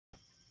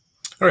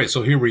All right,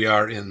 so here we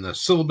are in the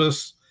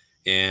syllabus,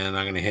 and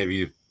I'm going to have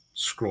you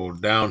scroll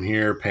down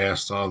here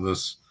past all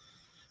this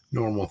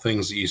normal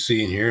things that you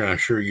see in here. I'm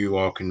sure you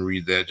all can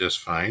read that just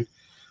fine.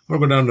 We'll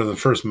go down to the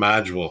first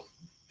module,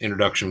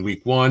 Introduction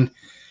Week 1.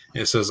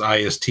 It says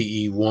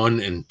ISTE 1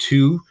 and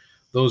 2.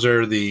 Those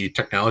are the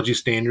technology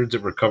standards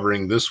that we're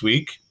covering this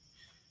week,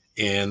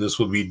 and this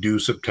will be due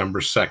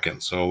September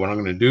 2nd. So what I'm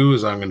going to do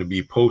is I'm going to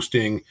be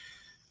posting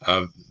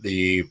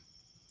the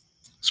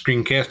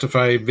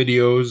Screencastify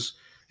videos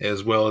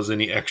as well as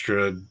any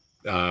extra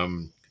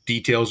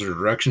details or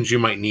directions you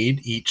might need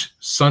each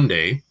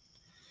Sunday.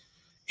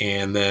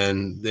 And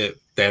then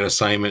that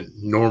assignment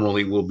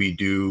normally will be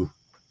due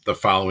the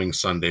following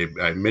Sunday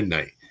by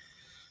midnight.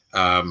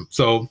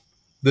 So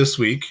this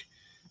week,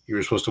 you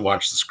were supposed to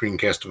watch the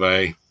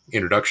Screencastify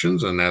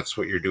introductions, and that's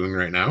what you're doing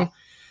right now.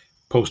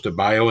 Post a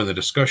bio in the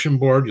discussion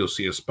board. You'll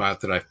see a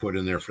spot that I've put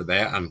in there for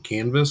that on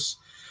Canvas.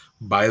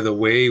 By the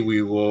way,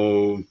 we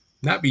will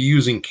not be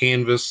using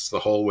Canvas the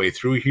whole way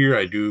through here.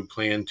 I do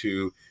plan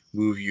to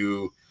move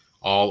you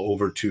all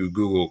over to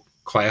Google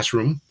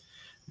Classroom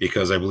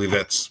because I believe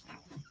that's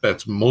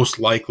most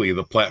likely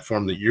the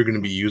platform that you're going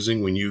to be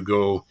using when you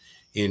go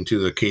into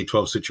the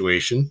K-12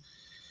 situation.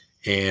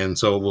 And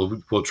so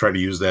we'll try to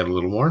use that a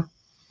little more.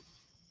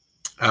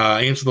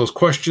 Answer those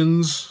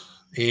questions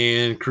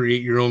and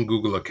create your own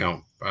Google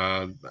account.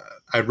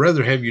 I'd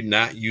rather have you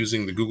not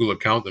using the Google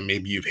account that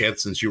maybe you've had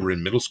since you were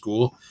in middle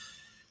school.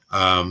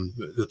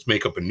 Let's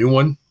make up a new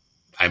one.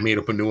 I made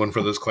up a new one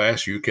for this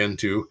class. You can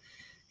too.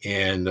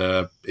 And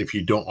if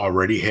you don't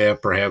already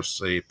have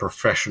perhaps a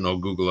professional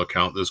Google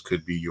account, this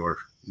could be your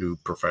new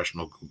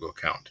professional Google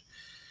account.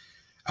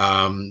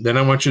 Then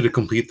I want you to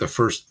complete the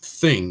first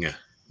thing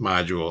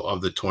module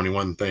of the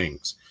 21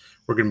 things.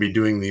 We're going to be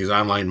doing these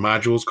online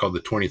modules called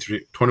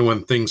the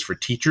 21 things for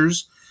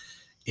teachers.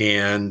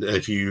 And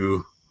if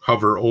you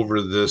hover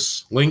over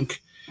this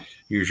link,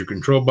 use your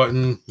control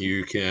button,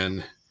 you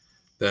can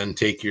then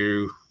take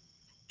you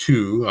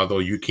to, although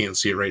you can't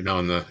see it right now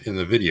in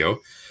the video,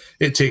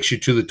 it takes you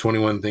to the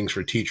 21 things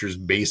for teachers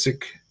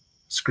basic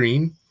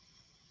screen.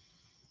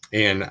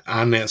 And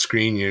on that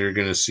screen, you're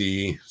going to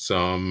see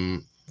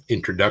some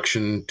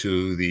introduction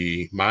to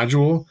the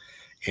module.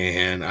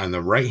 And on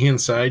the right-hand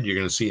side, you're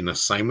going to see an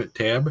assignment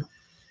tab.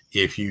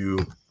 If you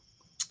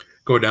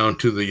go down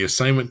to the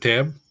assignment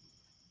tab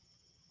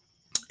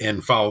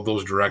and follow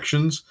those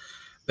directions,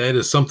 that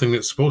is something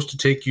that's supposed to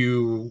take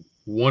you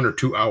 1 or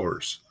 2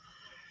 hours.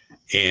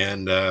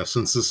 And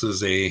since this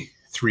is a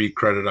 3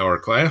 credit hour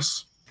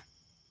class,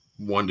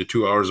 1 to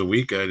 2 hours a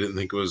week, I didn't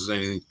think it was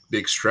any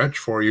big stretch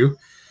for you.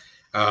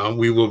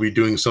 We will be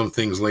doing some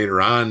things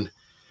later on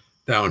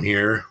down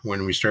here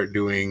when we start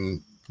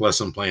doing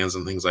lesson plans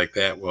and things like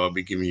that. Well, I'll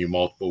be giving you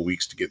multiple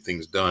weeks to get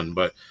things done.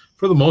 But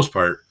for the most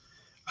part,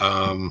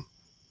 doing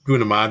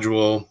a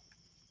module,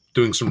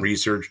 doing some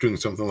research, doing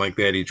something like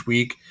that each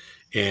week,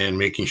 and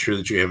making sure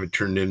that you have it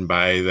turned in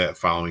by that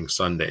following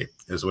Sunday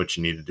is what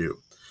you need to do.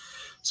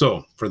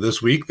 So for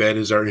this week, that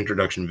is our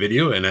introduction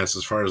video, and that's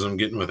as far as I'm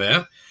getting with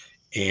that.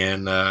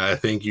 And I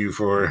thank you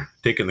for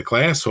taking the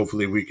class.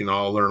 Hopefully we can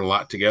all learn a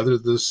lot together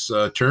this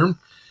term,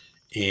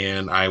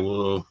 and I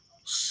will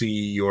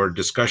see your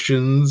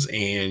discussions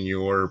and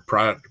your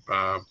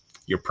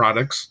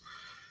products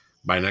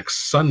by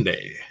next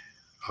Sunday.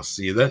 I'll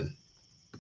see you then.